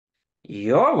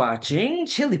You're watching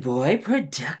ChillyBoy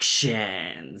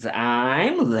Productions.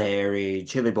 I'm Larry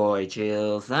ChillyBoy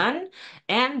Chilson,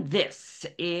 and this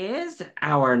is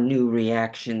our new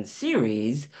reaction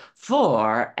series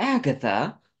for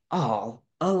Agatha All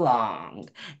Along.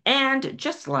 And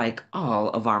just like all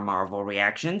of our Marvel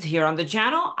reactions here on the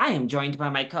channel, I am joined by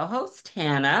my co-host,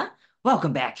 Hannah.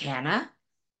 Welcome back, Hannah.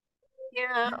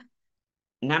 Yeah.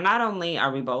 Now, not only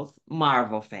are we both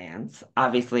Marvel fans,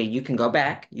 obviously you can go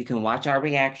back, you can watch our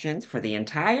reactions for the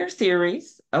entire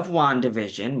series of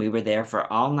WandaVision. We were there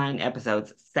for all 9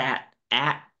 episodes, sat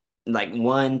at like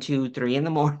 1, 2, 3 in the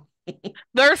morning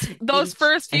There's those each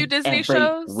first few and Disney every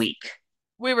shows. week.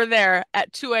 We were there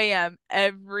at 2 a.m.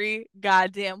 every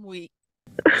goddamn week.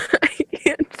 I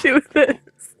can't do this.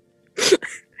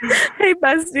 Hey,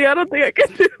 bestie, I don't think I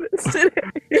can do this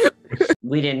today.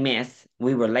 We didn't miss.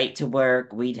 We were late to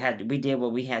work. We did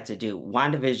what we had to do.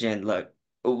 WandaVision, look,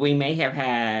 we may have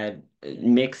had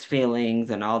mixed feelings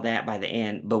and all that by the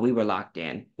end, but we were locked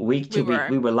in. Week We to week, were.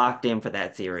 we were locked in for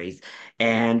that series.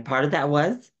 And part of that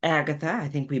was Agatha. I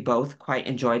think we both quite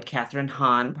enjoyed Catherine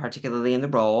Hahn, particularly in the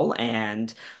role.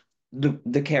 And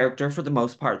the character, for the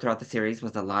most part, throughout the series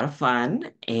was a lot of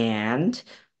fun. And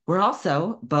we're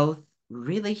also both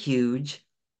really huge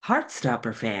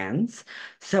Heartstopper fans.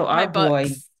 So My our boy,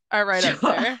 books are right up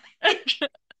there.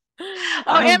 Oh,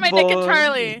 our and my Nick and boy,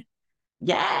 Charlie.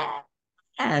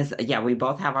 yes, yeah, we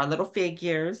both have our little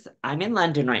figures. I'm in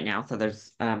London right now, so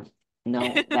there's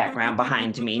no background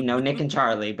behind me, no Nick and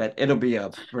Charlie, but it'll be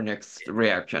up for next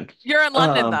reaction. You're in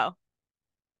London Um, though.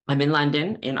 I'm in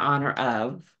London in honor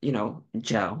of,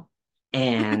 Joe.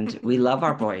 And we love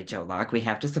our boy Joe Locke. We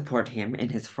have to support him in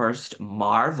his first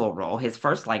Marvel role, his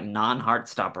first like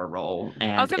non-Heartstopper role,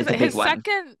 I was and gonna it's a say big his one.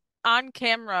 second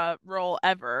on-camera role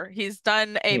ever. He's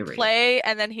done a Period. play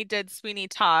and then he did Sweeney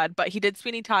Todd, but he did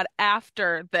Sweeney Todd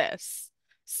after this.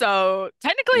 So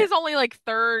technically Yeah. his only like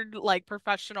third like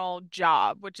professional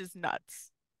job, which is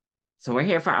nuts. So we're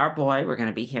here for our boy. We're going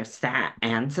to be here sat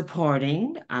and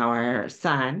supporting our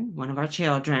son, one of our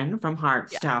children from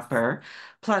Yes. Heartstopper.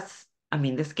 Plus, I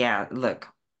mean, this cast The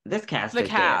is gay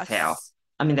as hell. cast.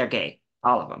 I mean, they're gay,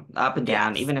 all of them, up and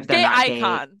down. Yes. Even if they're Gay not gay,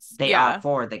 icons. they are Yeah.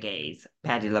 for the gays.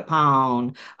 Patty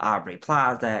LaPone, Aubrey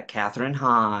Plaza, Catherine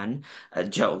Hahn,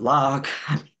 Joe Locke.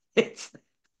 It's,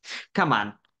 come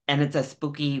on. And it's a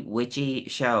spooky, witchy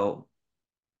show.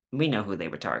 We know who they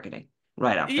were targeting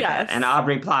right off the bat. And Yes.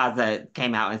 Aubrey Plaza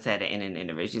came out and said it in an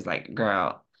interview. She's like,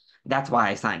 girl, that's why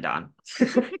I signed on.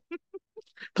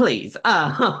 Please.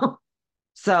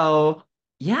 So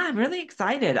yeah, I'm really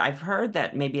excited. I've heard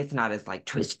that maybe it's not as like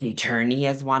twisty turny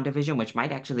as WandaVision, which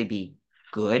might actually be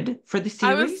good for the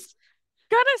I was series.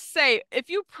 gonna say, if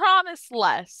you promise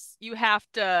less, you have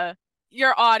to,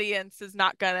 your audience is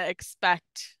not gonna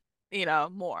expect,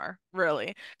 more,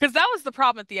 really. Because that was the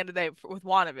problem at the end of the day with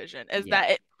WandaVision, is Yeah.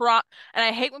 that and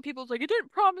I hate when people's like, it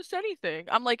didn't promise anything.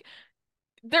 I'm like,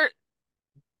 there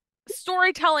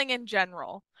storytelling in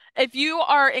general. If you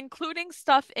are including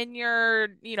stuff in your,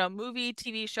 movie,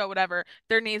 TV show, whatever,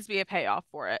 there needs to be a payoff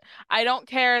for it. I don't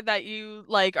care that you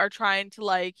like are trying to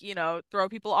like, throw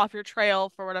people off your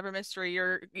trail for whatever mystery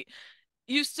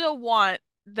you still want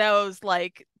those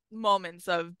like moments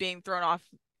of being thrown off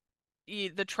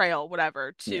the trail,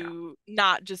 whatever, Yeah. to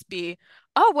not just be,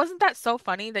 oh, wasn't that so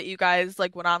funny that you guys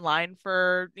like went online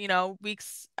for,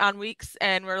 weeks on weeks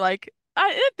and we're like,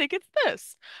 I think it's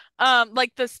this.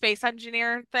 Like the space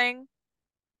engineer thing.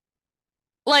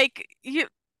 Like you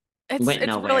Went it's really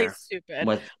nowhere. stupid.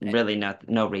 Was really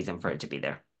no reason for it to be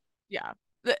there. Yeah.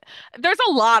 Th- There's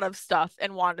a lot of stuff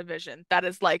in WandaVision that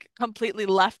is like completely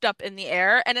left up in the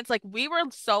air. And it's like we were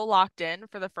so locked in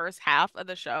for the first half of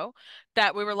the show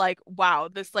that we were like, wow,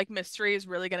 this like mystery is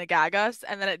really gonna gag us.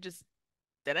 And then it just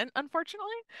didn't, unfortunately.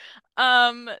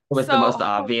 It was the So most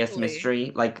obvious hopefully,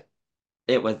 mystery. Like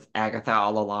it was Agatha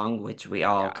all along, which we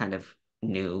all yeah. kind of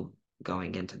knew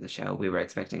going into the show. We were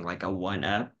expecting like a one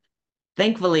up.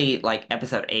 Thankfully, like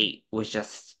episode 8 was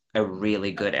just a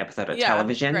really good episode of Yeah,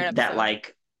 television great that episode.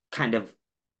 like kind of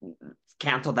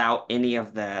canceled out any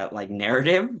of the like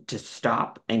narrative to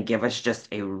stop and give us just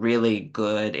a really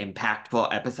good,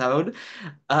 impactful episode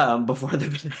before the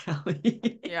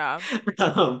finale. Yeah.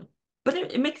 um, but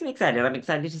it makes me excited. I'm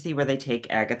excited to see where they take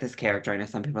Agatha's character. I know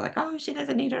some people are like, oh, she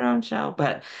doesn't need her own show,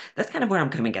 but that's kind of where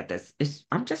I'm coming at this.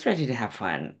 I'm just ready to have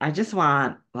fun. I just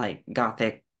want like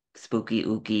gothic, spooky,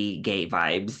 ooky, gay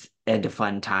vibes and a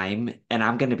fun time, and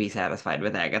I'm gonna be satisfied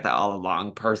with Agatha all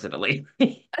along, personally.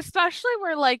 Especially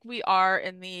where like we are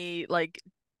in the like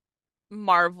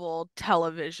Marvel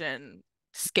television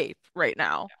scape right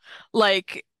now.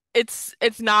 Like it's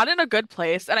not in a good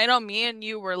place. And I know me and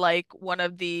you were like one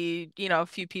of the,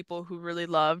 few people who really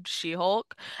loved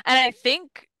She-Hulk. And I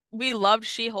think we loved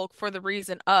She-Hulk for the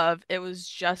reason of it was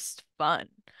just fun.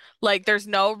 Like there's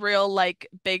no real like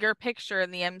bigger picture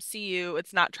in the MCU.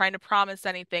 It's not trying to promise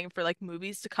anything for like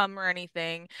movies to come or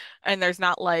anything. And there's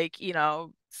not like,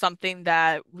 something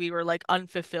that we were like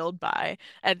unfulfilled by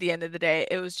at the end of the day.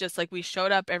 It was just like we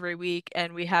showed up every week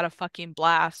and we had a fucking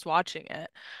blast watching it.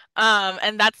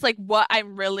 And that's like what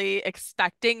I'm really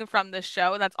expecting from this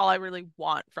show, and that's all I really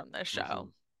want from this Mhm. show.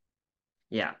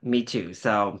 Yeah, me too.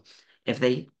 So if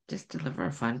they just deliver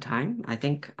a fun time, I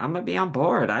think I'm gonna be on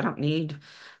board. I don't need,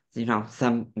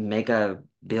 some mega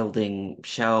building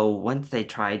show once they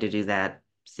try to do that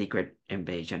secret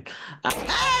invasion.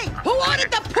 Hey, who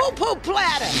ordered the poo-poo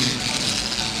platter?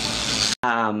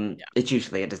 Yeah. It's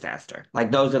usually a disaster.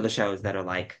 Like those are the shows that are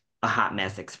like a hot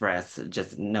mess express.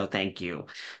 Just no, thank you.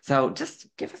 So just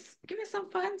give us some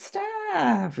fun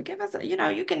stuff. Give us,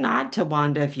 you can nod to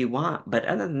Wanda if you want, but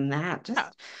other than that, Yeah.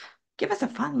 just give us a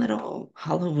fun little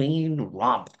Halloween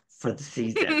romp for the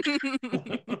season.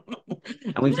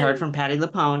 And we've heard from Patti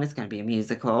LuPone it's going to be a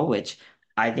musical, which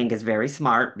I think is very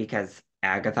smart because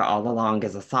Agatha All Along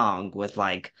is a song with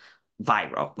like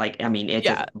viral. Like, I mean, it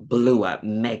just Yeah. blew up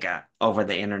mega over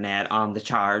the internet, on the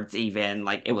charts, even.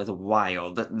 Like, it was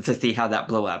wild to see how that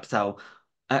blew up. So,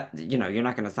 you're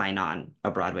not going to sign on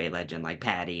a Broadway legend like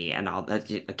Patty and all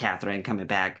that, Catherine coming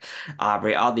back,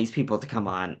 Aubrey, all these people to come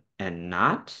on and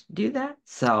not do that.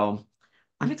 So,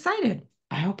 I'm excited.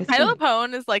 I hope it's Patti good.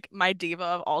 LuPone is like my diva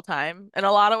of all time in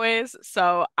a lot of ways.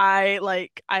 So I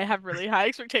have really high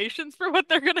expectations for what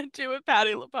they're gonna do with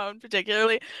Patti LuPone,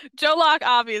 particularly. Joe Locke,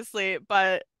 obviously,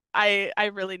 but I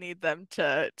really need them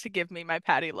to give me my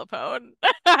Patti LuPone.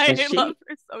 And I love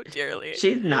her so dearly.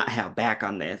 she's not held back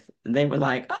on this. They were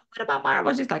like, "Oh, what about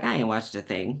Marvel?" She's like, "I ain't watched a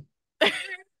thing. I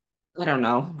don't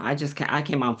know. I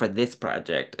came on for this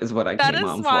project is what I That came is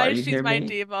on for. why You she's hear my me?"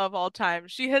 diva of all time.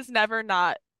 She has never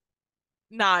not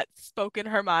spoken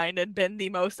her mind and been the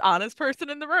most honest person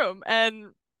in the room.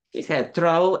 And She said,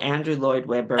 "Throw Andrew Lloyd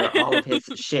Webber all of his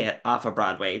shit off of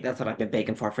Broadway." That's what I've been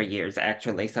begging for years,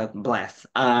 actually. So bless.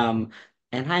 And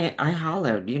I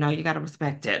hollered, you got to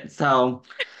respect it. So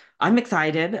I'm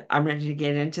excited. I'm ready to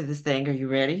get into this thing. Are you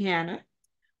ready, Hannah?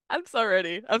 I'm so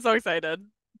ready. I'm so excited.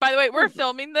 By the way, we're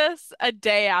filming this a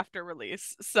day after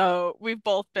release, so we've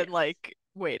both been Yes. like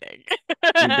waiting.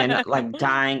 We've been like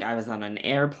dying. I was on an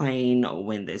airplane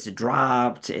when this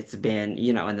dropped. It's been,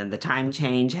 and then the time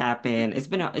change happened. It's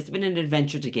been an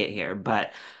adventure to get here,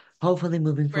 but hopefully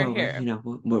moving We're forward, here.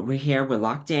 we're here, we're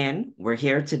locked in. We're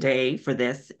here today for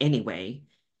this anyway,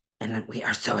 and we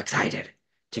are so excited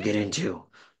to get into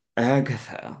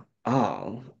Agatha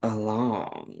All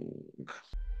Along.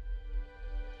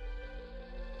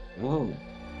 Whoa,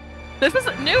 This is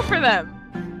new for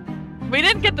them. We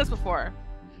didn't get this before.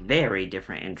 very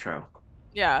different intro.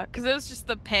 Yeah, because it was just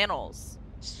the panels,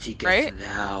 Seekest right?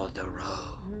 thou the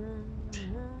road?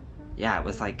 Yeah, it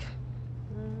was like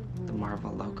the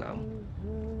Marvel logo.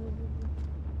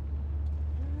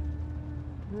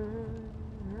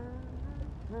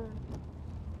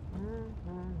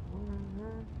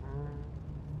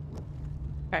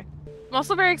 Okay. I'm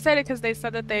also very excited because they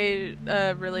said that they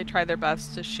really tried their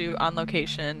best to shoot on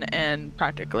location and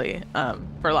practically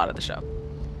for a lot of the show.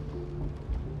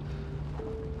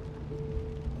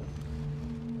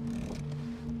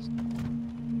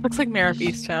 Looks like Mayor of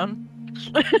Easttown.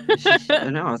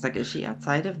 No, I was like, is she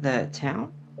outside of the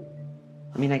town?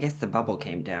 I mean, I guess the bubble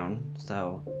came down,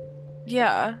 so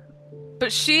Yeah,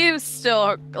 but she was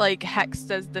still like hexed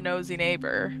as the nosy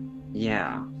neighbor.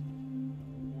 yeah.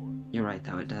 You're right,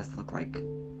 though. It does look like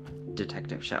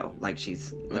detective show. Like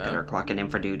look at Uh, her clocking in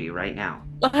for duty right now.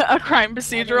 a crime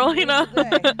procedural, you know?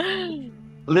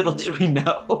 Little do we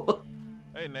know.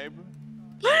 Hey, neighbor.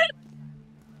 That's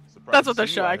Surprised what to the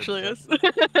see show you out here, actually is.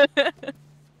 detective.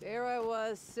 There I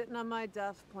was, sitting on my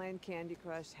duff, playing Candy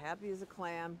Crush, happy as a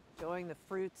clam, enjoying the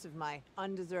fruits of my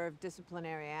undeserved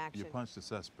disciplinary action. You punched the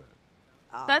suspect.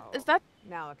 That is that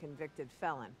Now a convicted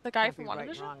felon. the guy Can't from be right and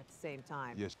WandaVision? wrong at the same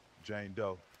time. Yes, Jane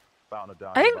Doe. Found her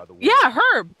down I here think by the woods. yeah,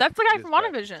 Herb. That's the guy Years from back,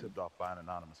 WandaVision. tipped off by an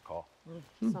anonymous call.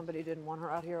 Somebody didn't want her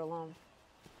out here alone.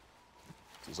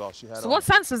 This was all she had So on what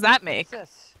her. sense does that make?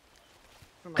 What's this?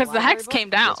 From a Because the library hex book? came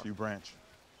down. Westview Branch.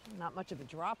 Not much of a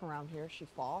drop around here. She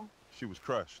fall? She was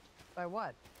crushed. By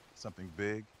what? Something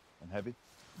big and heavy.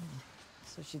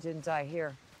 So she didn't die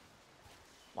here.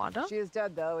 Wanda? She is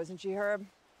dead, though, isn't she, Herb?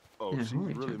 Oh, Yeah, she's who are you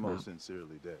really talking most about?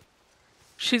 sincerely dead.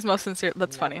 She's most sincere.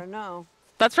 That's funny. Never know.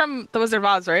 That's from The Wizard of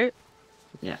Oz, right?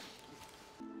 Yeah.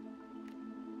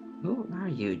 Who are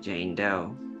you, Jane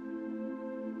Doe?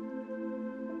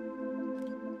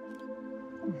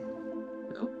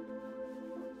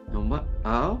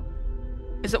 Oh?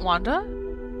 Is it Wanda?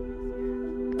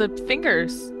 The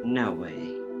fingers. No way.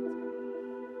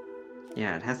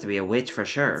 Yeah, it has to be a witch for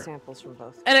sure. Samples from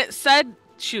both. And it said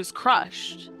she was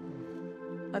crushed.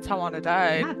 That's how Wanda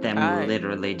died. Not them Died.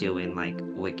 literally doing like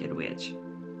Wicked Witch.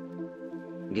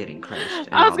 Getting crushed and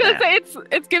I was all gonna that. say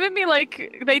it's giving me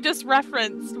like they just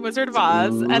referenced Wizard of Oz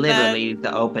and Literally then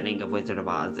the opening of Wizard of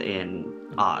Oz in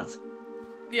Oz.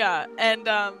 yeah, and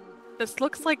this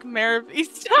looks like Mare of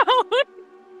Easttown.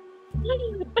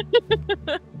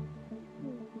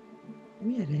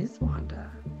 Yeah, it is Wanda.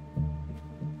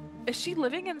 Is she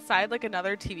living inside like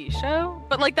another TV show?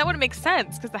 But like that wouldn't make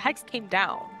sense because the hex came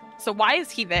down. So why is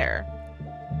he there?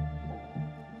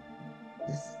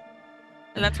 This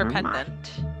And that's her pendant. mind.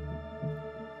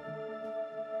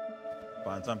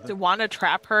 Find something? Did Wanda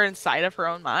trap her inside of her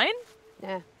own mind?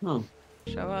 Yeah. Hmm.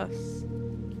 Show us.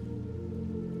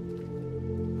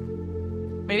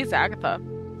 Maybe it's Agatha.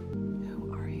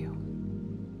 Who are you?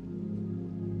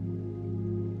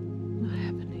 What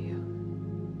happened to you?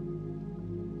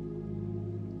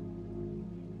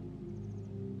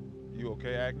 You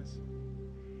okay, Agnes?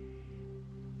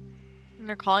 And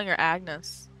they're calling her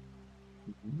Agnes.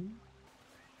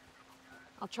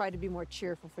 I'll try to be more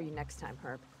cheerful for you next time,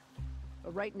 Herb.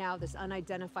 But right now, this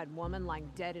unidentified woman lying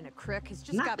dead in a crick has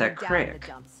just Not got the me down in the crick.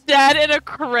 dumps. Dead in a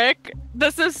crick.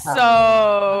 This is so Let me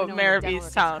know when the Mare of demo is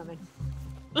Easttown.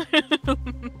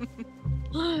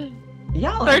 coming.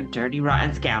 Y'all are dirty,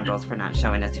 rotten scoundrels for not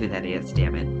showing us who that is,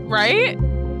 damn it. Right?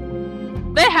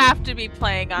 They have to be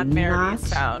playing on Mare Not- of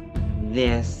Easttown.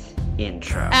 This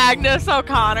intro. Agnes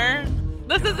O'Connor.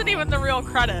 This isn't even the real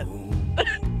credit.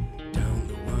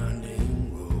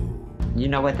 You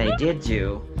know what they did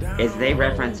do is they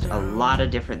referenced a lot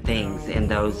of different things in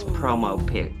those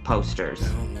promo posters.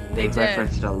 They did.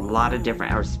 referenced a lot of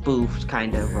different, or spoofed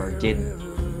kind of, or did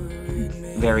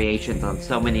variations on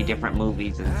so many different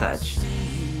movies and such.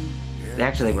 They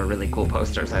actually were really cool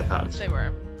posters, I thought. They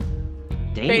were.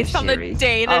 Danish Based on series. the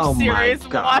Danish Oh my series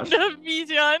gosh.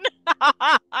 WandaVision.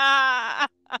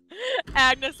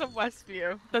 Agnes of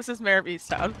Westview. This is Mare of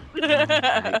Easttown.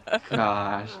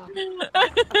 Gosh.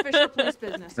 Official police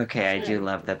business. Okay, I do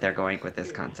love that they're going with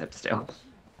this concept still.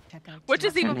 Which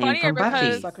is What's her even name funnier from Buffy?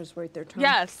 because Suckers wait their turn.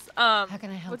 yes, How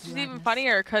can I help which you, is even Agnes?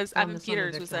 funnier because Found Evan this on a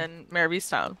Peters was victim. in Mare of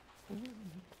Easttown.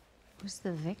 Who's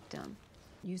the victim?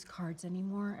 Use cards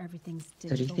anymore? Everything's So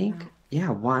digital do you think, now. yeah,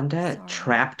 Wanda Sorry.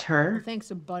 trapped her Well, thanks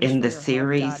a bunch in for the your help,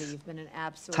 series Dottie. You've been an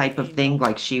absolute type of angel. thing,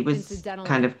 like she was Incidentally,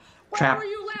 kind of where trapped were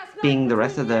you last night being the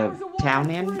rest of between the hours of town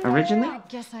one in and 3 originally? I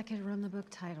guess I could run the book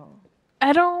title.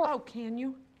 I don't. Oh, can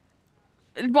you?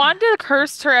 Wanda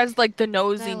cursed her as like the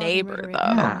nosy Dialogue and neighbor rhetoric though.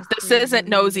 Yeah. This is isn't Rudy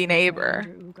nosy Giuliani neighbor.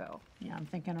 and Ugo. Yeah, I'm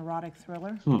thinking erotic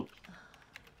thriller.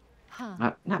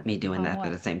 Huh. Not me doing On that what?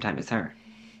 at the same time as her.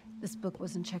 This book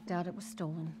wasn't checked out. It was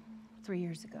stolen 3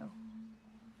 years ago.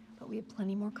 But we have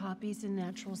plenty more copies in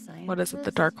natural science. What is it,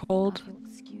 the Darkhold? If you'll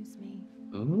excuse me.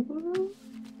 Ooh.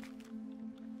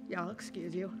 Yeah, I'll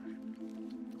excuse you.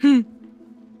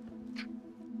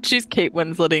 She's Kate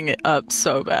Winsletting it up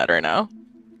so bad right now.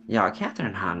 Y'all,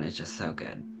 Catherine Hahn is just so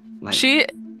good. Like, She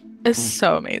is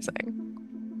so amazing.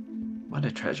 what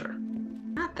a treasure.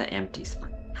 Not the empty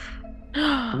spot.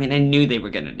 I mean, I knew they were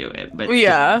gonna do it, but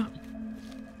Yeah.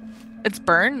 It's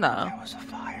burned though. There was a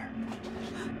fire.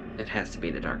 it has to be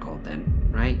the Darkhold then,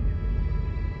 right?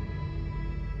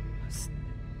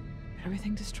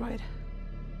 Everything destroyed.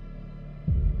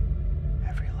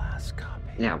 Every last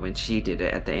copy. Yeah, when she did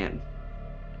it at the end.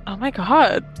 Oh my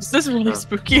god. This is really Oh,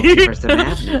 spooky. Multiverse of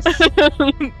Madness.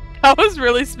 That was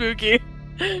really spooky.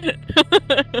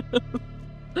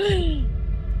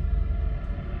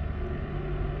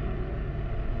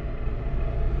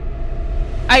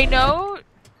 I know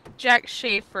Jack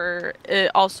Schaefer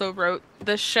also wrote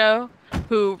this show,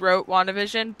 who wrote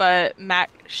WandaVision, but Matt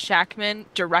Shackman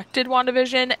directed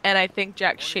WandaVision, and I think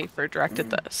Jack Schaefer directed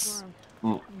this.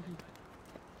 Mm.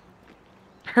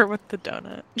 Her with the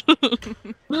donut.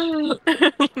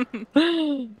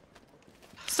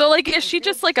 So, like, is she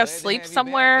just, like, asleep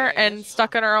somewhere and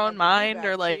stuck in her own mind?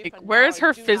 Or, like, where's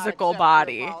her physical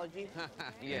body?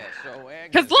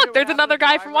 Because, look, there's another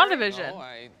guy from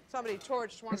WandaVision. Somebody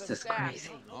torched one This of the is staff.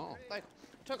 crazy. Like,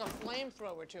 took a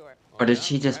flamethrower to her. Or did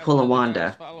she just pull a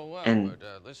Wanda and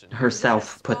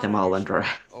herself put them all under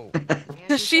her?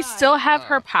 Does she still have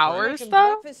her powers,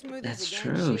 though? That's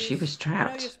true. She was I know you're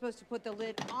trapped. supposed to put the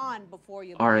lid on before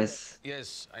you Or leave is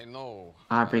Yes, I know.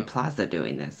 Aubrey Plaza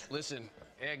doing this? Listen,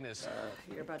 Agnes,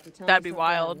 it. You're about to tell That'd me be something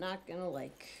wild. I'm not gonna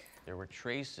like. there were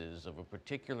traces of a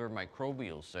particular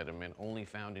microbial sediment only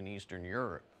found in Eastern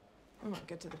Europe. I'm gonna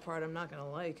get to the part I'm not gonna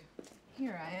like.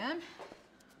 Here I am.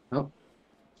 Oh,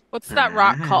 What's that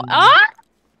rock called? Ah!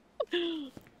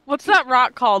 What's that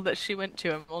rock called that she went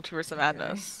to in Multiverse of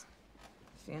Madness?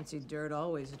 Fancy dirt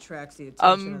always attracts the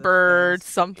attention of the Bird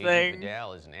fast. Agent something.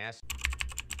 Vidal is an ass.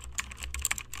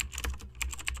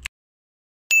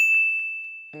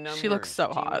 She looks so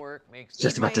hot. Teamwork makes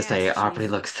Just my about to say, ass, Aubrey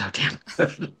Chief. looks so damn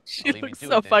good. She I'll leave you looks to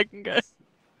so it then. fucking good.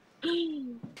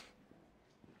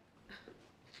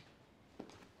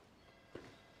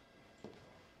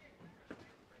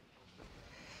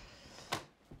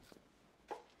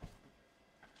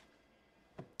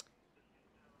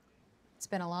 It's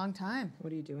been a long time.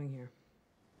 What are you doing here?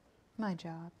 My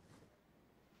job.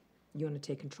 You want to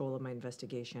take control of my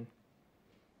investigation?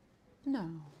 No.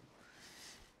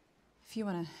 If you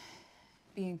want to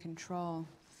be in control,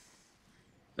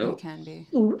 you can be.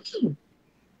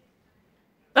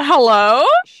 Hello?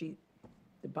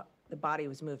 The body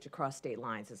was moved across state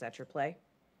lines. Is that your play?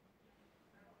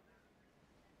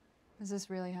 Is this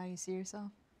really how you see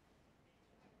yourself?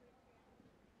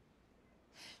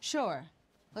 Sure.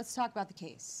 Let's talk about the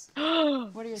case.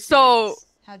 What are your So theories?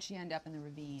 How'd she end up in the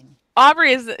ravine?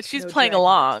 Aubrey she's No playing dragging.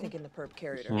 along. Thinking the perp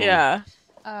carried her. Yeah.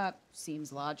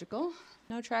 Seems logical.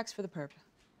 No tracks for the perp.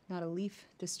 Not a leaf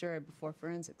disturbed before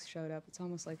forensics showed up. It's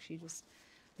almost like she just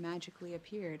magically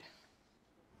appeared.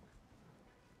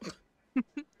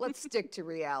 Let's stick to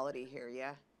reality here,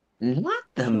 yeah? Not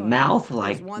the Sure. mouth There's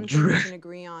like one thing we drip. can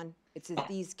agree on. It's that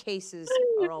these cases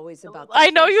are always about the I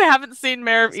know you case. haven't seen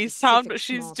Mayor of Easttown, but Specific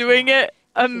she's small doing town, it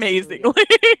the history of amazingly. it,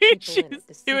 the people in it,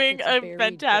 the She's doing secrets a buried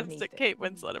fantastic beneath Kate it.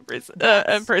 Winslet That's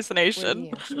where impersonation. the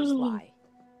answers lie.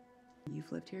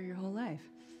 You've lived here your whole life.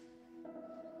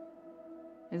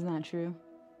 Isn't that true?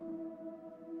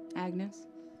 Agnes?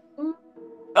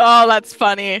 Oh, that's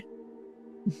funny.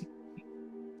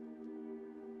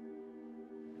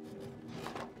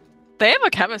 They have a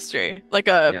chemistry,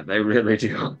 Yeah, they really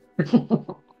do. I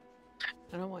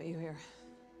don't want you here.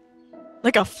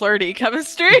 like a flirty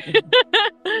chemistry.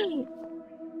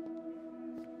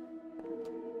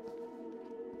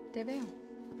 Deveo.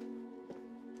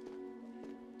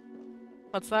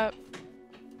 What's that?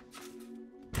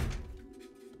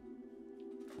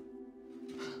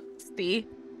 Steve?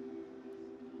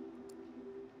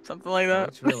 Something like that.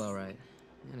 It's real alright.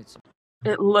 And it's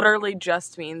It literally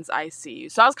just means I see you.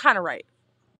 So I was kind of right.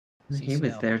 He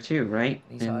was there too, right?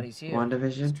 these In hotties here. It's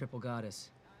WandaVision? triple goddess.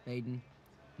 Maiden,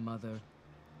 mother,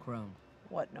 crone.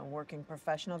 What, no working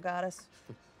professional goddess?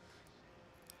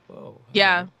 Whoa.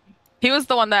 Yeah. He was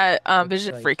the one that Looks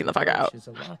Vision like freaking the fuck out. she's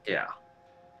a lot. Yeah.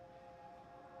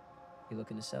 You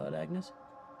looking to sell it, Agnes?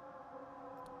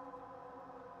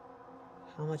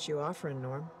 How much you offering,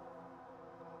 Norm?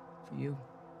 For you.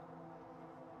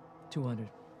 200.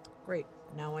 Great.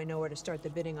 Now I know where to start the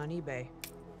bidding on eBay.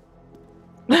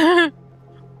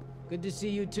 Good to see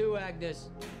you too, Agnes.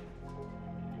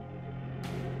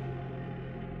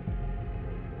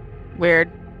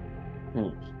 Weird.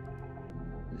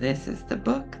 This is the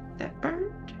book that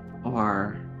burned?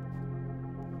 Or...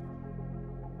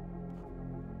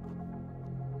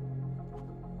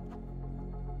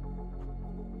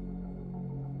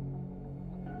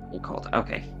 You called.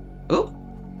 Okay. Ooh.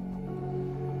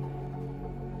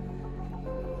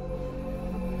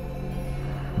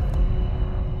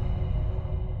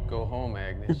 Go home,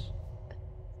 Agnes.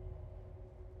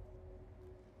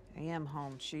 I am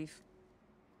home, Chief.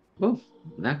 Ooh.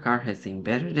 That car has seen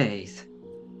better days.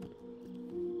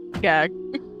 Yeah.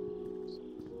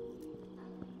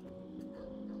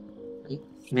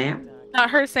 Ma'am? Not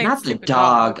her saying Not the stupid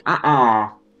dog. Uh-uh.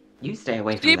 You stay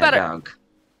away from You that better- dog.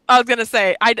 I was gonna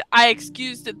say, I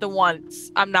excused it the once.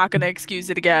 I'm not gonna excuse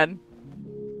it again.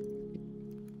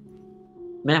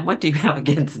 Man, what do you have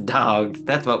against dogs?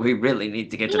 That's what we really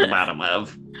need to get to the bottom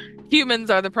of. Humans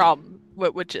are the problem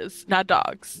with witches, not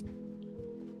dogs.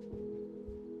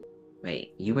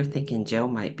 Wait, you were thinking Joe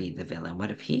might be the villain. What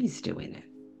if he's doing it?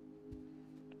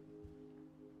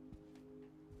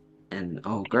 And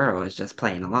old girl is just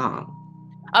playing along.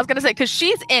 I was gonna say, because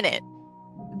she's in it.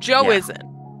 Joe Yeah. isn't.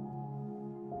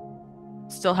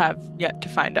 Still have yet to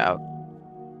find out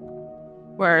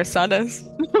where her son is.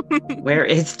 Where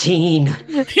is Teen?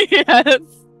 Yes.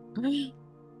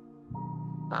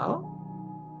 Oh?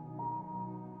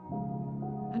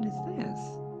 What is this?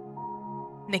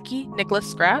 Nicholas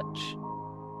Scratch.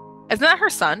 Isn't that her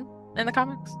son in the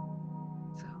comics?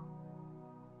 So,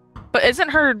 But isn't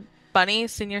her bunny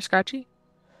Senior Scratchy?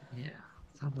 yeah.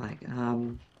 So I'm like,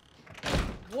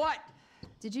 What?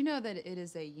 Did you know that it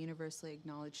is a universally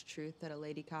acknowledged truth that a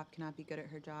lady cop cannot be good at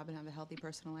her job and have a healthy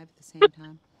personal life at the same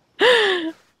time?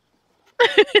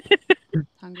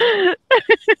 Hungry?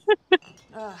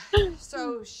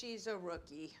 So she's a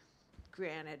rookie.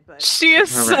 granted, but She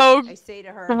is Correct. so I say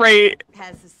to her, great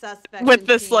has the suspect with been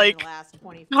this seen in like the last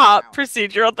 24 hot hours?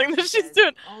 procedural thing that She she's says,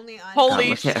 doing. only on God, Holy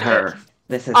look shit. at her.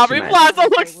 This is too Aubrey much. Plaza Okay,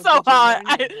 looks well, so did you hot.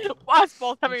 learn anything? Us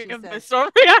both And having she a says- visceral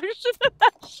reaction to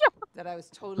that show. That I was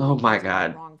totally Oh my using the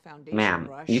God. wrong foundation Ma'am,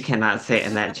 brush. you cannot sit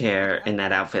in that chair in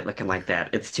that outfit looking like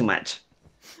that. It's too much.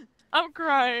 I'm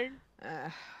crying. Hmm.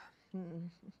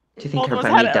 Do you think her Almost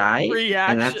bunny had a died?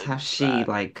 And that's reaction how to she, that.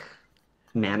 like,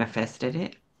 manifested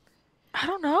it? I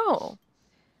don't know.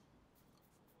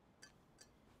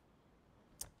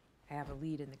 I have a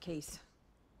lead in the case.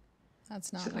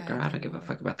 That's not She's like, why girl, I don't came give a over.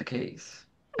 fuck about the case.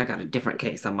 I got a different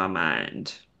case on my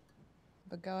mind.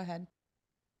 But go ahead.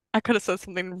 I could have said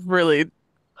something really.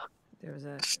 There was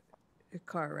a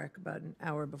car wreck about an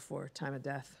hour before time of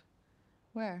death.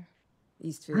 Where?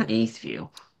 Eastview. Not Eastview.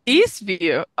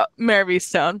 Eastview, Mayor of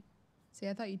Easttown. See,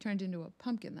 I thought you turned into a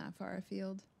pumpkin that far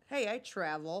afield. Hey, I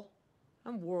travel.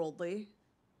 I'm worldly.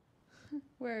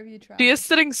 Where have you traveled? She is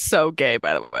sitting so gay,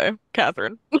 by the way,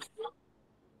 Catherine.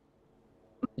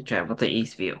 You traveled to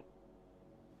Eastview.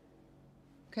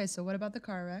 Okay, so what about the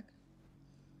car wreck?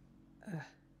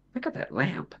 Look at that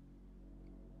lamp.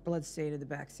 Blood stain in the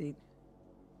back seat.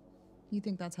 You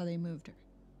think that's how they moved her?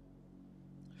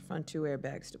 Front 2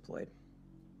 airbags deployed.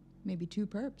 Maybe 2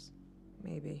 perps.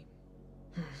 Maybe.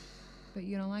 But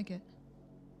you don't like it.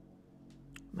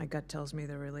 My gut tells me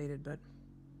they're related, but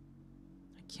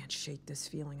I can't shake this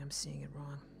feeling I'm seeing it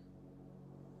wrong.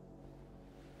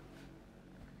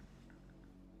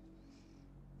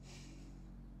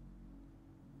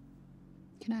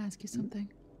 Can I ask you something?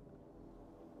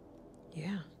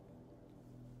 Yeah.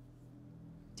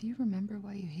 Do you remember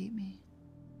why you hate me?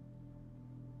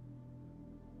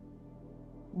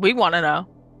 We want to know.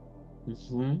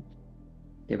 Mm-hmm.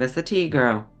 Give us the tea,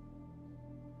 girl.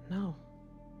 No.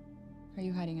 Are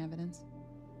you hiding evidence?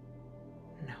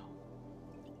 No.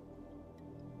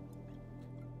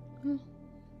 Well,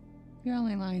 you're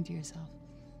only lying to yourself.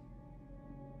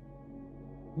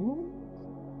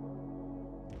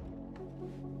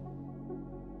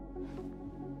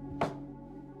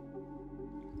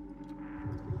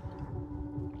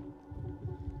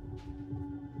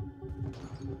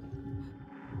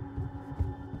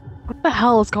 What the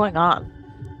hell is going on?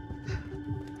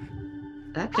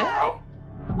 Okay.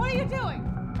 What are you doing?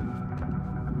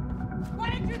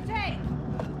 What did you take?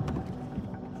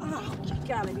 Oh, you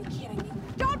gotta be kidding me.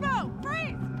 Don't move!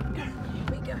 Freeze! Here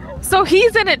we go. So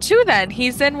he's in it too then.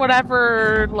 He's in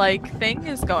whatever, like, thing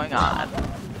is going on.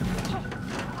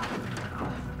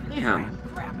 Damn.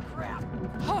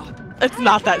 It's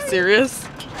not that serious.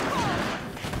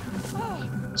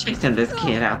 Chasing this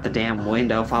kid out the damn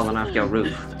window, falling off your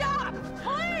roof. Stop!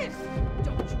 Please!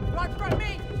 Don't you run from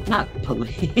me! Not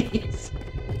police.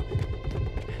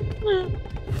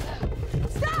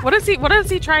 Stop! What is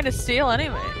he trying to steal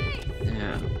anyway?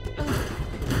 Yeah.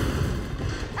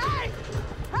 Hey!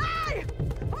 Hey!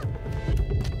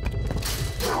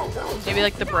 Maybe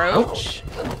like the brooch?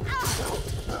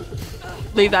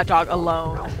 Leave that dog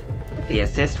alone. The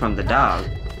assist from the dog.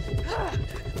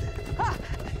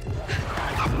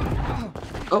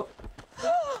 Oh.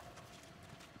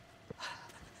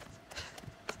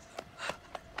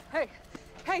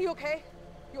 Hey, you okay?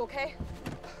 You okay?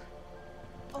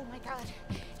 Oh my god,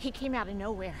 he came out of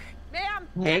nowhere. Ma'am!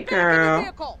 Hey, Back in girl. the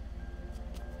vehicle!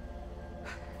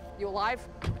 You alive?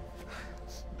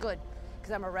 Good,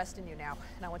 because I'm arresting you now,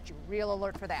 and I want you real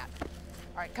alert for that.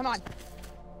 All right, come on.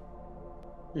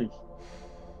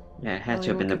 Yeah, it had to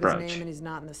have been the His name brooch. and he's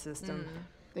not in the system.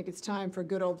 I think it's time for a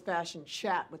good old-fashioned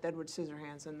chat with Edward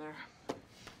Scissorhands in there.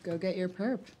 Go get your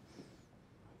perp.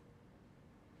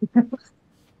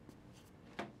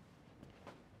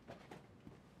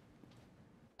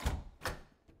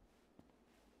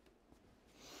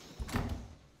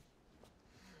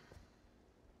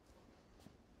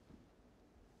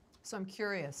 So I'm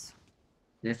curious.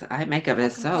 This eye makeup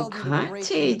is so compelled you to break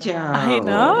cunty, into the Joe. home? I Oh.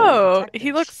 know. Detectives.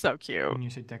 He looks so cute. When you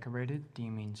say decorated, do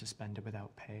you mean suspended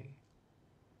without pay?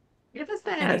 Give us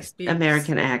And he that speaks.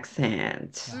 American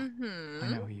accent. I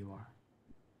Mm-hmm. know who you are.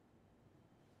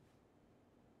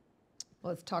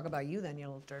 Well, let's talk about you then, you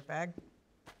little dirtbag.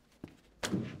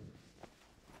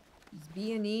 Is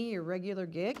B&E your regular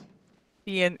gig?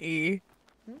 B&E.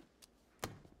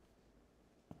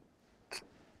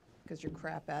 Because you're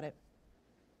crap at it.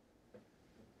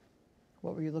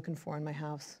 What were you looking for in my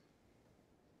house?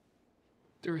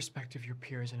 The respect of your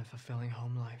peers and a fulfilling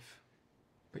home life.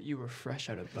 But you were fresh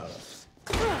out of both.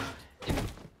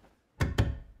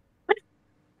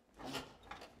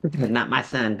 Not my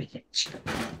son, bitch.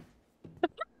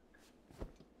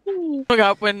 Look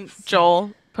up when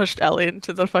Joel pushed Ellie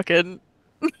into the fucking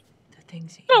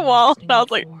things that The you're wall. listening I was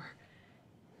out like, for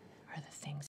are the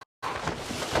things.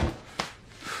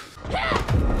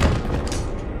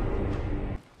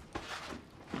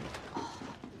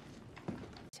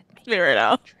 me right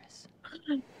now.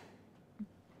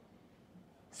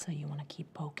 So you want to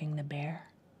keep poking the bear?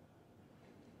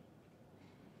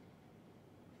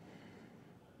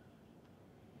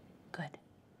 Good.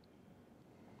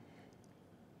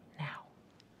 Now.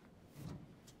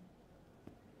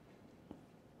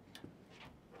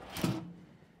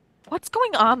 What's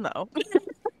going on though?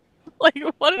 Like,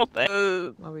 what is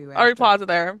thing? What were you Are we after? paused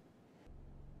there?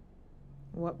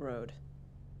 What road?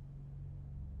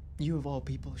 You of all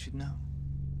people should know.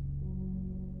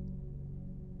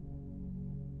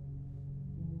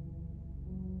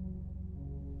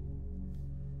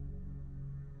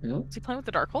 Is he playing with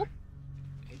the Darkhold?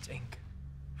 It's ink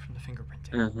from the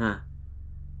fingerprinting. Uh-huh.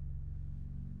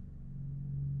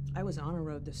 I was on a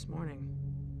road this morning.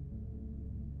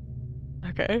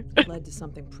 Okay. It led to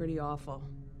something pretty awful.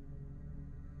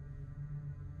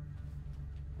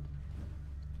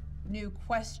 New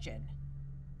question.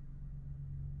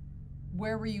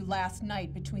 Where were you last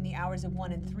night between the hours of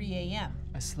 1 and 3 a.m.?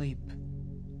 Asleep.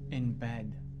 In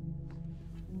bed.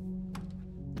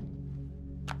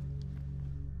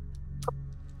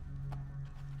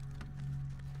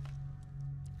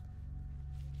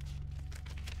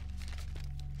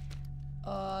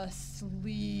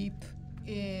 Asleep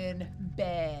in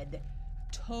bed.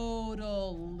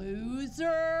 Total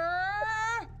loser?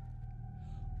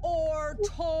 Or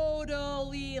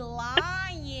totally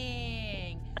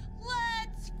lying?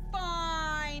 Let's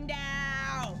find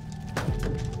out.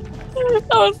 That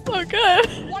was so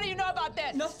good. What do you know about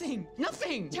this? Nothing!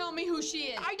 Nothing! Tell me who she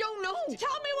is. I don't know! Tell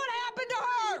me what happened to What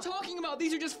her. are you talking about?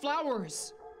 These are just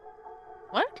flowers.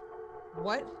 What?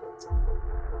 What?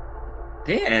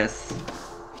 This.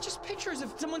 They're just pictures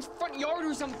of someone's front yard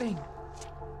or something.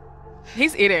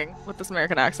 He's eating with this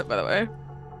American accent, by the way.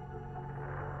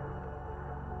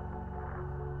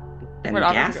 And Where'd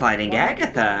Agatha go? gaslighting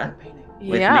Agatha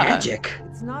with Yeah. magic.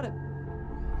 It's not a.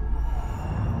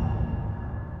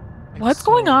 What's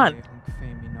going on? What are you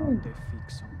saying?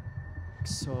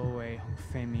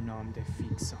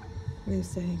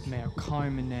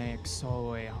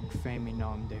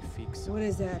 What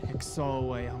is that?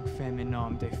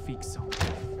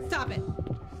 Stop it!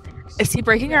 Is he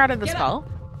breaking her out of the spell?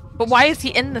 But why is he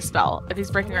in the spell if he's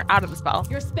breaking her out of the spell?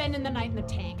 You're spending the night in the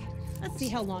tank. Let's see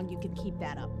how long you can keep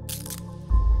that up.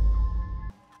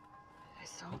 I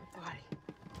saw a body.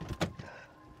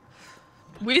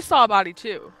 We saw a body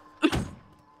too. She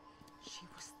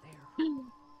was there.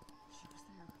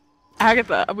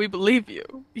 Agatha, we believe you.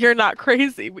 You're not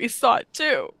crazy. We saw it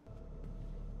too.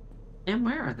 And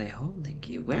where are they holding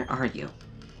you? Where are you?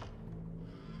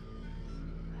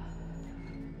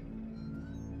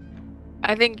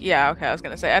 I think, yeah, okay, I was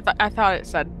gonna say, I thought it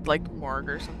said, like, morgue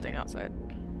or something outside.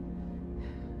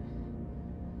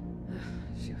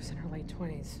 She was in her late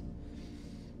 20s.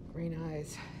 Green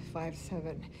eyes,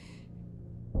 5'7".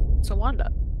 So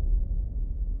Wanda.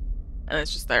 And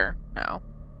it's just there now.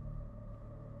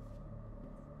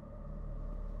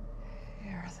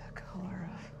 Hair the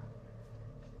color of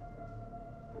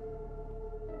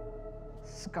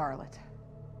scarlet.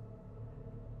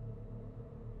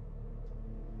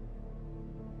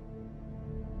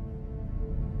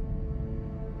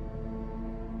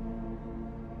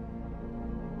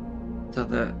 So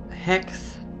the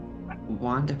hex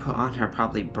Wanda put on her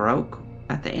probably broke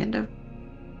at the end of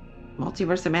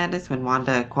Multiverse of Madness when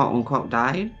Wanda quote unquote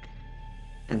died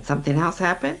and something else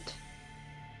happened?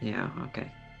 Yeah, okay.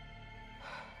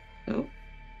 Oh.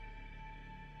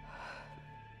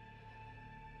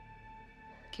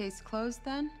 Case closed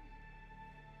then?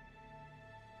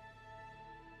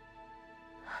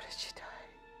 How did she die?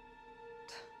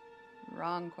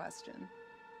 Wrong question.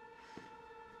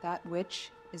 That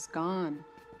witch is gone,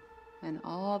 and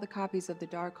all the copies of the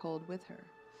Darkhold with her,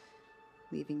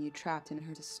 leaving you trapped in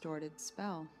her distorted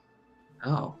spell.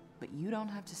 Oh. But you don't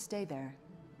have to stay there,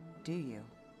 do you?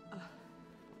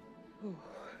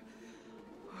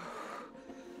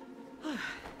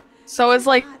 So is,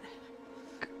 like,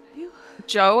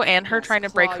 Joe and her trying to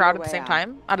break her out at the same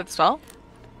time? Out of the spell?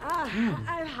 I'm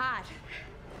hot.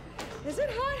 Is it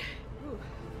hot? Ooh,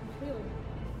 really.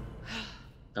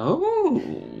 Oh.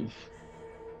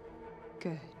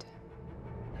 Good.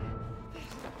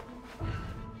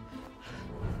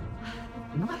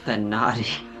 Not the naughty.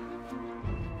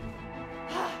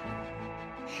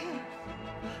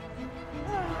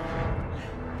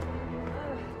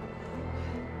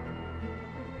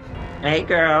 Hey,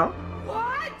 girl.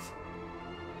 What?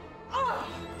 Oh.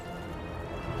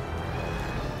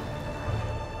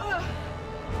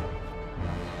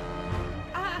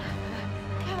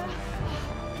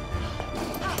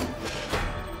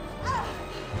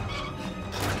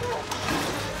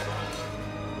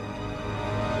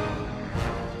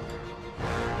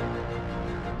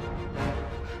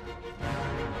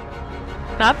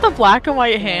 Not the black and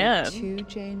white There are hand. 2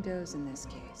 Jane Does in this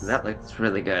case. That looks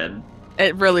really good.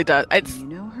 It really does. It's You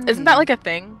know her isn't that name. like a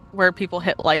thing where people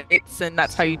hit lights and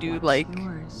that's how you do What's like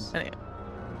yours? anyway.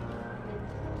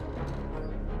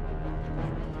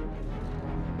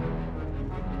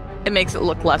 It makes it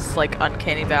look less like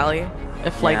Uncanny Valley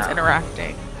if lights Yeah.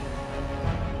 interacting.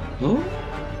 Ooh.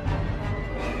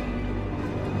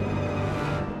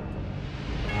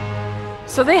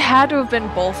 So they had to have been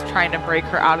both trying to break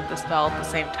her out of the spell at the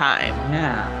same time.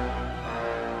 Yeah.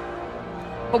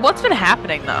 But what's been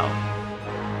happening though?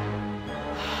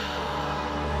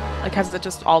 Like, has it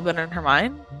just all been in her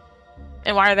mind?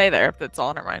 And why are they there if it's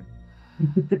all in her mind?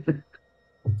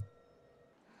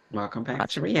 Welcome back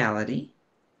to reality.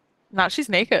 Not she's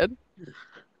naked.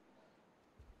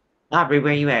 Aubrey,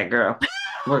 where you at, girl?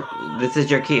 This is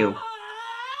your cue.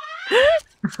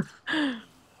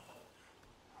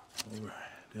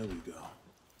 There we go.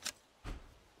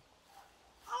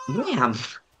 Damn.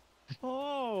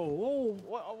 Oh,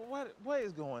 what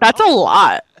is going on? That's a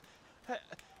lot.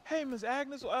 Hey, Miss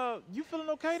Agnes, you feeling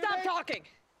okay today? Stop talking!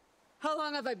 How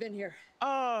long have I been here?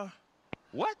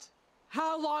 What?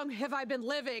 How long have I been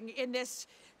living in this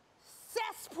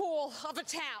cesspool of a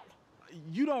town?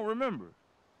 You don't remember.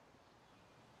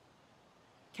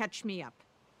 Catch me up.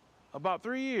 About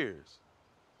 3 years.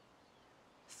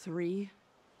 3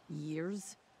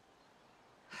 years?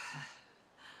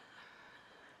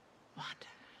 Wanda.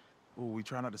 Oh, we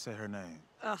try not to say her name.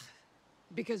 Ugh.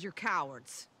 Because you're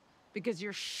cowards. Because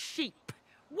you're sheep.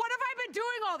 What have I been doing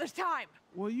all this time?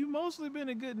 Well, you mostly been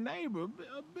a good neighbor,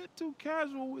 a bit too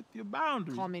casual with your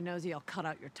boundaries. Call me nosy, I'll cut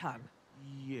out your tongue.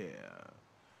 Yeah.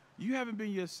 You haven't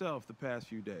been yourself the past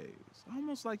few days.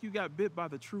 Almost like you got bit by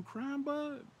the true crime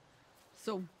bug.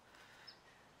 So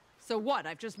what?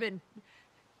 I've just been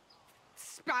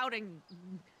spouting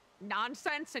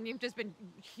nonsense and you've just been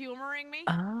humoring me?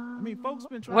 I mean, folks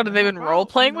been trying What to have they been help out, role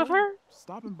playing you with know, her?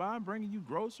 Stopping by and bringing you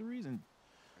groceries and...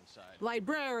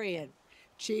 Librarian,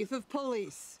 chief of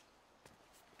police.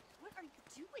 What are you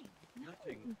doing?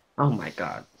 Nothing. Oh my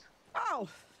god. Oh,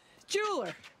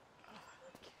 jeweler.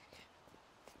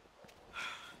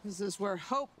 This is where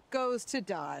hope goes to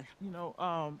die. You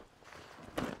know,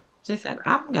 She said,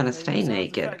 I'm gonna stay besides the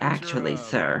naked, fact that you're, actually,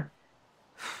 sir.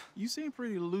 you seem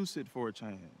pretty lucid for a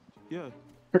change. Yeah.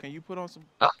 Can you put on some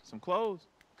clothes?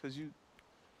 Cause you're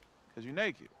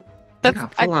naked. You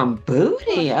got full on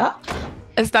booty up.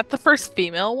 Is that the first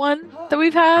female one that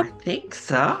we've I had? think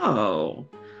so.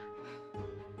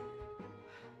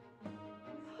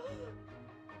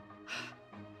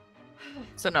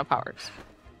 So no powers.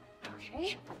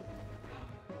 Okay.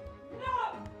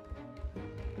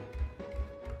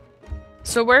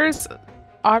 So where's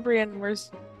Aubrey and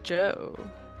where's Joe?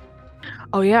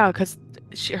 Oh yeah, because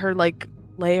her like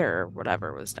lair or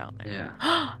whatever was down there.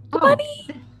 Yeah. The bunny!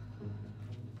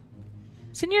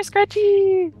 Senior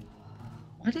Scratchy!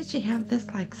 Why did she have this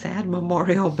like sad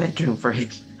memorial bedroom for him?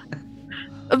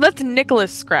 Oh, that's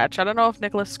Nicholas Scratch. I don't know if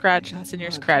Nicholas Scratch and Senior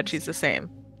Scratchy's the same.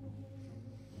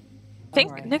 I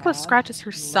think Nicholas Scratch is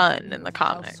her son in the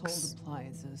comics. Household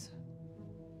appliances.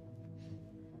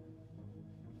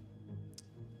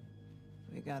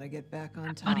 We gotta get back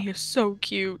on top. Bunny is so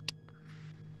cute.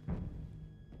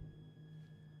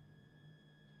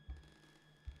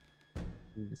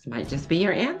 This might just be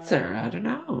your answer. I don't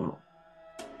know.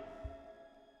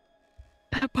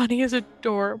 That bunny is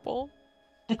adorable.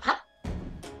 Oh.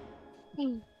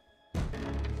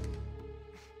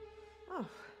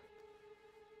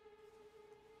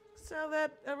 So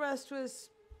that arrest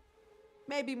was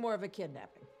maybe more of a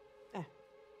kidnapping.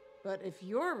 But if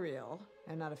you're real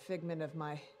and not a figment of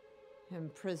my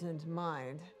imprisoned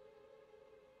mind,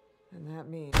 then that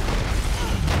means...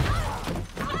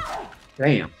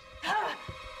 Damn.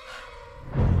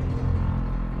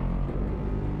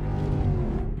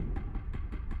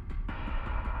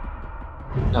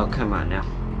 Oh, come on now.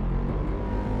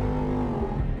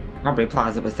 Aubrey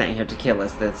Plaza was sent here to kill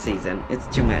us this season. It's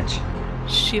too much.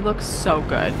 She looks so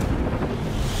good.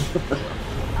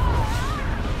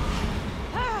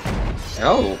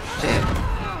 Oh, shit.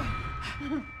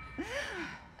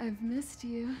 I've missed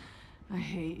you. I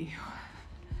hate you.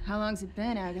 How long's it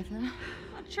been, Agatha?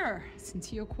 Not sure.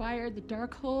 Since you acquired the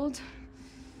Darkhold,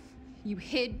 you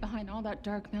hid behind all that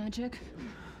dark magic,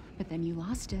 but then you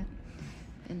lost it.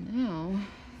 And now...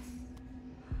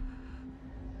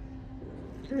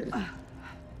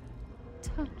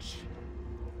 touch.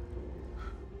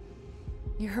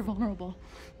 You're vulnerable.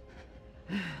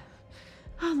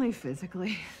 Only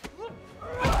physically.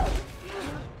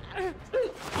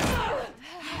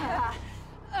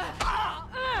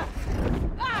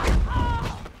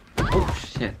 Oh,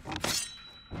 shit.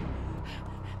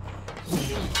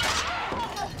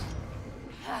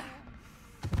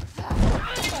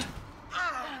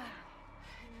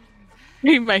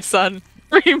 Free my son.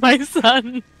 Free my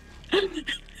son.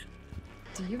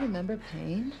 Do you remember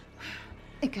pain?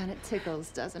 It kind of tickles,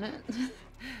 doesn't it?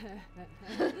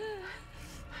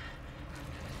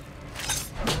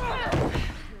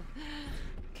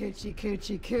 Coochie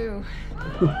coochie coo.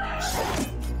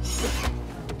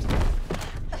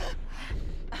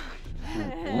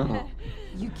 Oh,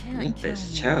 You can't look at kill this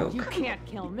me. choke. You can't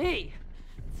kill me.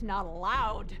 It's not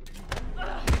allowed.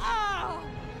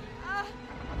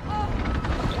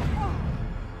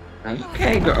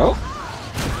 Okay, girl.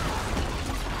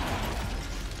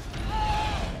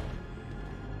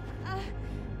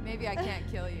 Maybe I can't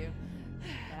kill you,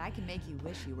 but I can make you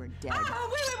wish you were dead.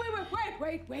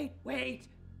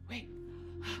 Wait.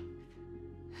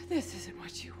 This isn't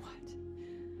what you want.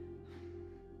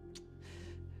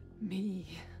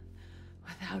 Me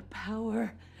without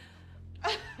power.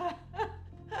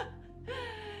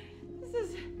 This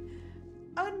is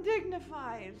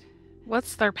undignified.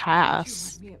 What's their You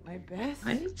past? want me at my best?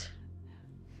 Right?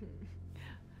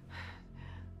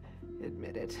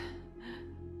 Admit it.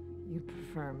 You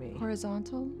prefer me.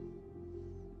 Horizontal?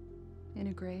 In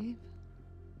a grave?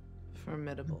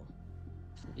 Formidable.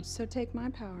 So take my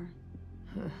power.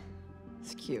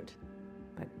 It's cute,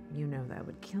 but you know that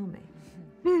would kill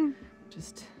me.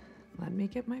 Just let me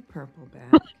get my purple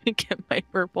back, Get my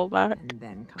purple back. and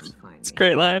then come find It's a me.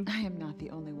 great line. I am not the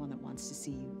only one that wants to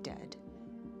see you dead.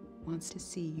 Wants to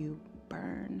see you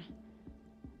burn,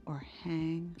 or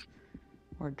hang,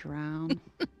 or drown.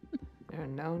 There are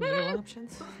no new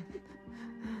options.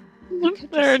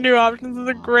 There are new options is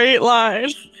a great line.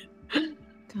 Come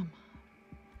on.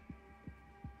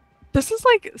 This is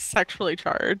like sexually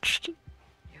charged.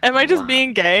 Am I just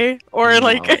being gay? Or No,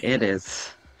 like it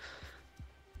is.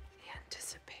 The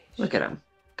anticipation. Look at him.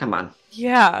 Come on.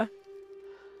 yeah.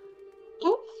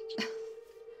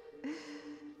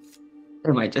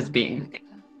 Am I just being?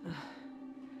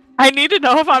 I need to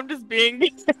know if I'm just being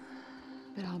gay.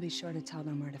 But I'll be sure to tell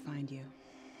them where to find you.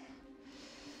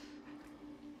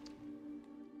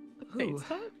 Who Face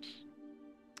touch?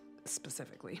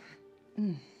 specifically?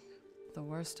 The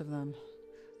worst of them.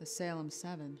 The Salem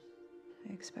Seven.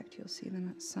 I expect you'll see them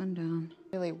at sundown.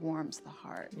 Really warms the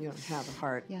heart. You don't have a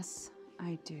heart. Yes,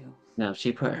 I do. No,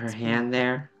 she put her hand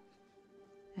there.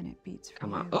 And it beats for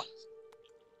Come you. on. Oh.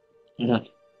 No.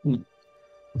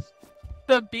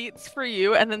 The beats for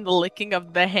you and then the licking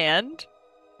of the hand.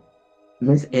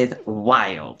 This is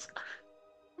wild.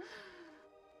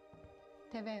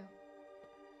 Te veo.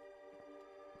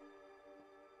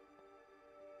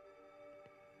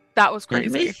 That was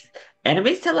crazy.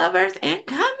 Enemies to lovers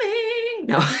incoming.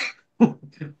 No.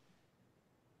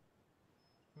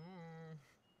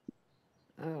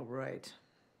 Oh, right.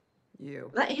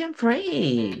 You. Let him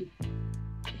free.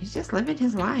 He's just living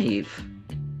his life.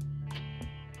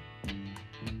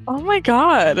 Oh my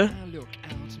god.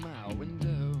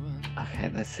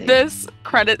 Okay, let's see. This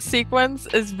credit sequence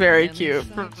is very cute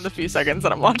from the few seconds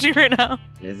that I'm watching right now.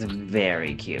 It's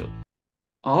very cute.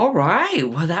 All right.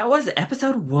 Well, that was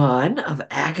episode 1 of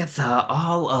Agatha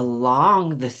All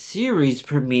Along, the series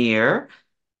premiere.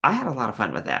 I had a lot of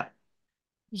fun with that.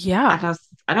 Yeah.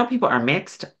 I know people are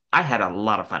mixed. I had a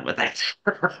lot of fun with that.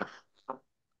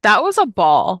 That was a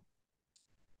ball.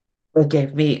 It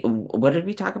gave me, what did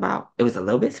we talk about? It was a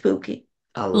little bit spooky,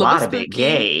 a Little lot bit of it spooky.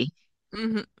 gay.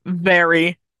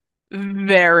 Very.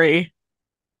 Very.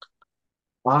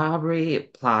 Aubrey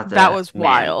Plaza. That was man.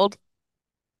 wild.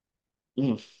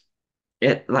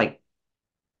 It like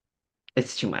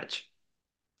it's too much.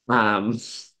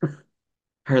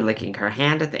 Her licking her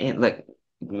hand at the end. Look,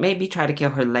 maybe try to kill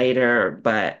her later,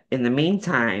 but in the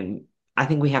meantime, I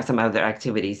think we have some other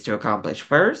activities to accomplish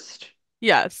first.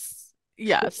 Yes.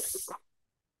 Yes.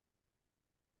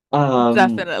 Um,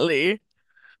 Definitely.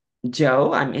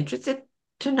 Joe, I'm interested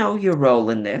to know your role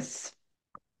in this.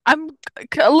 I'm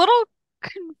a little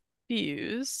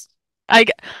confused.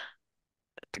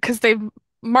 Because they've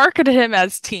marketed him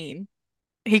as teen.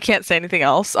 He can't say anything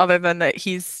else other than that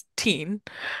he's teen.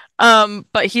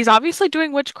 But he's obviously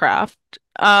doing witchcraft.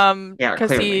 Yeah, Because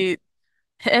clearly.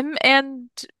 him and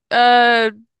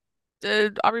uh,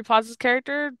 Aubrey Plaza's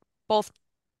character both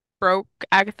broke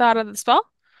Agatha out of the spell.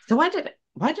 So why did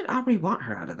Aubrey want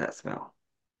her out of that spell?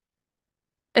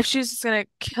 If she's just gonna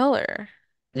kill her.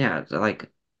 Yeah,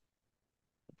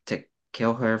 to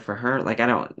kill her for her. Like I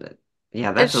don't.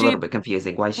 Yeah, that's a little bit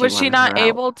confusing. Why she Was she wanted not her out.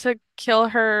 able to kill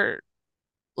her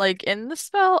like in the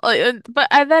spell? But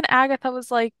and then Agatha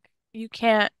was like, you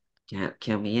can't. Can't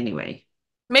kill me anyway.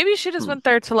 Maybe she just went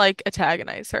there to like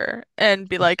antagonize her and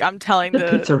be like, I'm telling The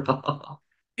the pizza roll.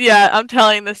 yeah, I'm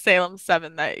telling the Salem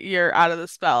Seven that you're out of the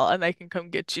spell and they can come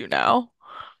get you now.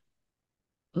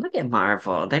 Look at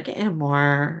Marvel. They're getting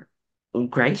more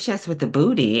gracious with the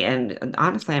booty, and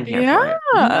honestly, I'm here Yeah.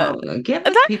 for it. Give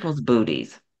us That people's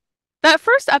booties. that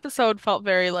first episode felt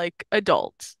very like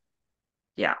adult.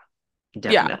 Yeah,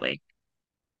 Yeah. definitely.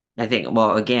 I think,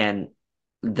 well, again,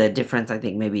 the difference, I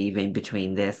think, maybe even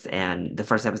between this and the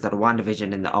first episode of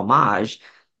WandaVision and the homage,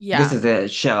 this Yeah. is a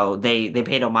show, they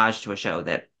paid homage to a show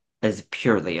that is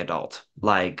purely adult.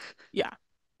 Like, Yeah.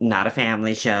 not a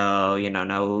family show,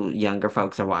 no younger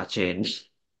folks are watching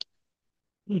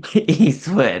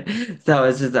Eastwood. So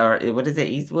it's just our, what is it,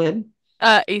 Eastwood?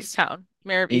 Easttown.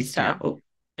 Mayor of Easttown. Easttown. Oh,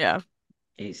 Yeah.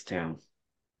 Easttown.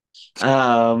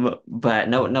 But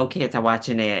no kids are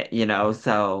watching it,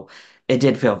 so it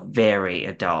did feel very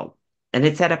adult. And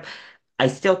it set up, I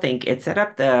still think it set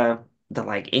up the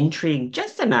like intrigue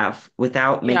just enough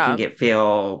without making Yeah. it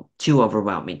feel too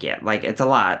overwhelming yet. Like it's a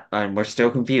lot, and we're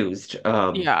still confused.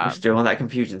 We're Yeah. still in that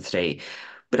confusion state.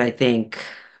 But I think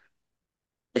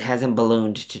it hasn't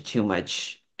ballooned to too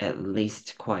much, at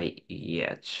least quite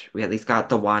yet. We at least got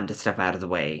the Wanda stuff out of the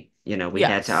way. We had to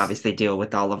Yes. obviously deal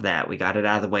with all of that. We got it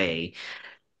out of the way.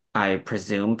 I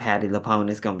presume Patty LuPone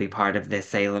is going to be part of this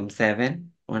Salem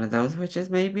 7, one of those witches,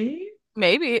 maybe.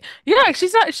 Maybe. Yeah,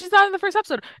 she's not in the first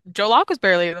episode. Joe Locke was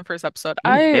barely in the first episode. He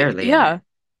was barely in Yeah. it.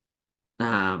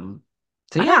 Um,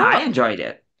 so I don't yeah, I know. enjoyed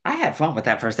it. I had fun with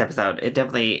that first episode.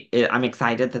 I'm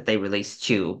excited that they released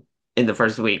two in the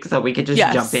first week, so we could just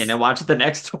jump in Yes. and watch the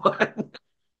next one.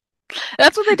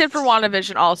 That's what they did for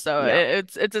WandaVision also. Yeah,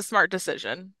 It's a smart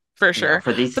decision for yeah. sure.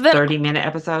 For these But then 30-minute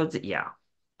episodes, yeah,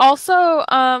 also,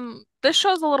 this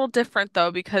show's a little different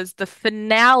though because the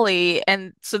finale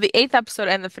and so the eighth episode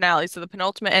and the finale, so the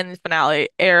penultimate and the finale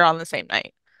air on the same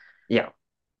night. yeah.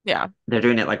 Yeah, They're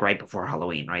doing it like right before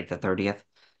Halloween, right? The 30th.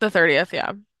 the 30th,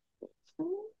 yeah.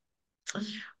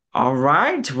 All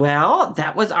right. Well,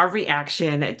 that was our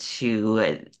reaction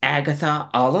to Agatha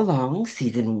All Along,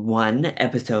 season 1,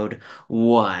 episode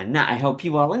 1. I hope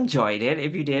you all enjoyed it.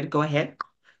 If you did, go ahead,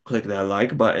 click that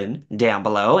like button down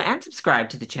below and subscribe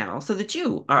to the channel so that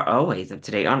you are always up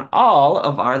to date on all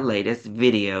of our latest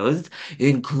videos,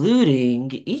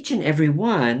 including each and every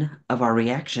one of our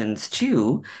reactions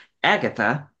to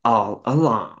Agatha All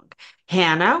Along.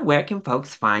 Hannah, where can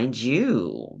folks find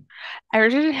you? I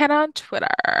rated Hannah on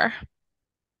Twitter.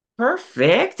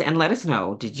 Perfect. And let us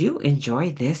know, did you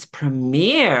enjoy this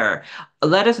premiere?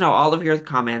 Let us know all of your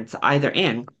comments either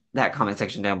in that comment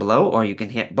section down below, or you can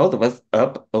hit both of us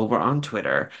up over on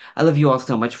Twitter. I love you all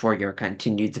so much for your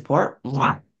continued support.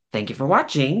 Mwah. Thank you for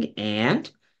watching, and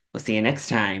we'll see you next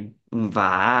time.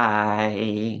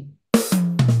 Bye.